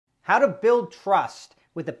How to build trust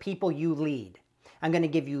with the people you lead. I'm going to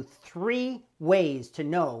give you 3 ways to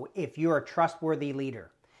know if you're a trustworthy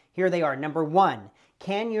leader. Here they are. Number 1,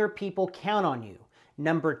 can your people count on you?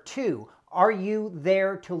 Number 2, are you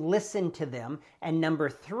there to listen to them? And number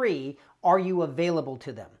 3, are you available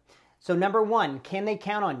to them? So number 1, can they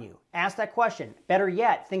count on you? Ask that question. Better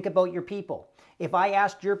yet, think about your people. If I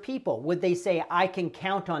asked your people, would they say, I can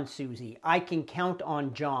count on Susie, I can count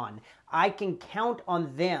on John, I can count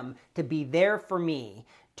on them to be there for me,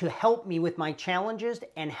 to help me with my challenges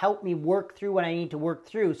and help me work through what I need to work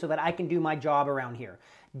through so that I can do my job around here?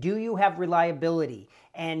 Do you have reliability?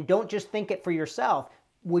 And don't just think it for yourself.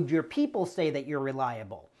 Would your people say that you're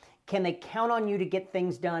reliable? Can they count on you to get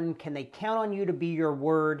things done? Can they count on you to be your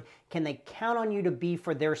word? Can they count on you to be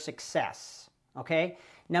for their success? Okay?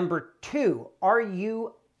 Number 2, are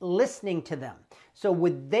you listening to them? So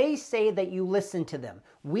would they say that you listen to them?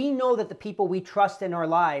 We know that the people we trust in our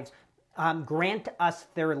lives grant us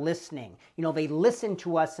their listening. You know, they listen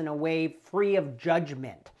to us in a way free of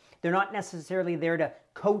judgment. They're not necessarily there to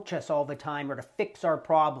coach us all the time or to fix our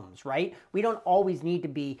problems, right? We don't always need to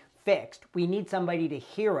be fixed. We need somebody to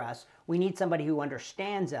hear us. We need somebody who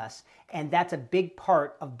understands us. And that's a big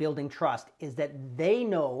part of building trust, is that they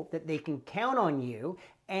know that they can count on you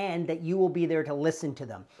and that you will be there to listen to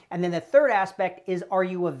them. And then the third aspect is, are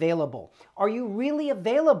you available? Are you really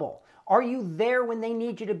available? Are you there when they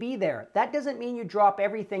need you to be there? That doesn't mean you drop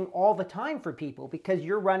everything all the time for people, because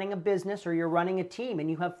you're running a business or you're running a team and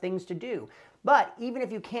you have things to do. But even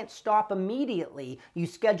if you can't stop immediately, you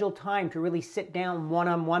schedule time to really sit down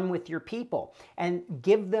one-on-one with your people and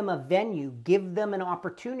give them a venue, give them an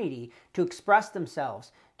opportunity to express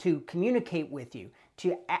themselves, to communicate with you,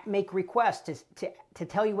 to make requests, to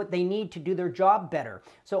tell you what they need to do their job better.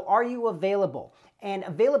 So are you available? And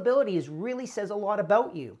availability really says a lot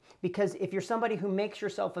about you, because if you're somebody who makes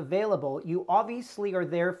yourself available, you obviously are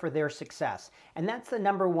there for their success. And that's the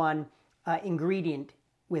number 1 ingredient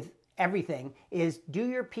with everything, is, do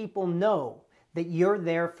your people know that you're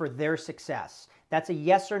there for their success? That's a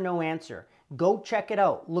yes or no answer. Go check it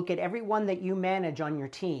out. Look at everyone that you manage on your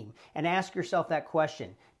team and ask yourself that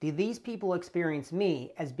question. Do these people experience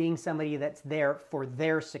me as being somebody that's there for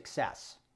their success?